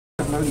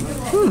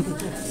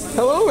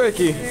Hello,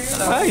 Rikki.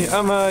 Hi.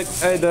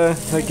 I'd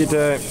like you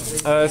to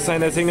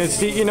sign that signature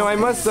sheet. You know, I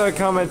must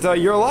comment.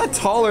 You're a lot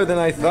taller than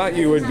I thought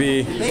you would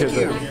be. Thank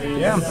you.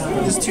 Yeah.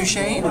 This is to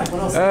Shane.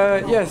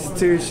 Yes,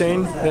 to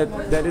Shane.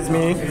 That is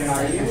me.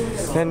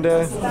 And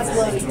And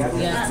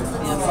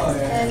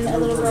a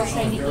little girl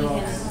trying to eat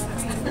him.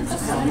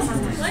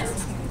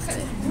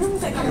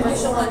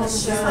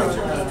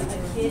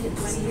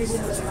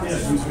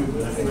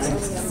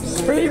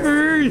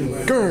 Bravery!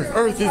 Gir,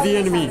 Earth is the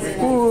enemy.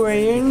 Oh,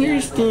 I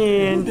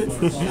understand.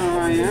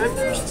 I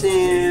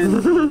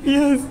understand.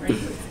 Yes.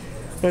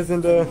 Yes,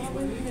 and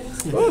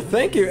well,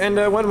 thank you.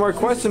 And one more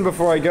question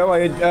before I go.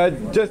 I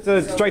just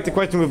strike the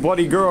question with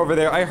Bloody Gir over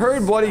there. I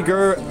heard Bloody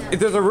Gir.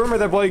 There's a rumor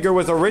that Bloody Gir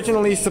was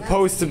originally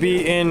supposed to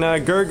be in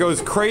Gir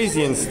Goes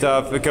Crazy and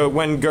stuff.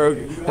 When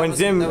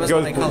Zim That was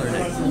goes. my color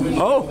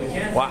name. Oh,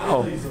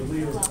 wow.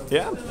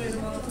 Yeah.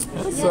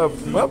 That's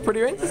well,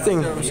 pretty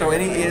interesting. So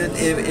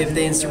if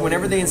they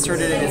whenever they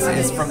inserted it,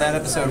 it's from that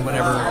episode.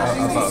 Whenever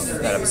above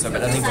that episode,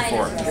 but nothing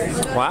before.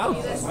 Wow.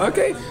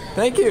 Okay.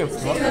 Thank you.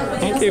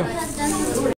 Thank you.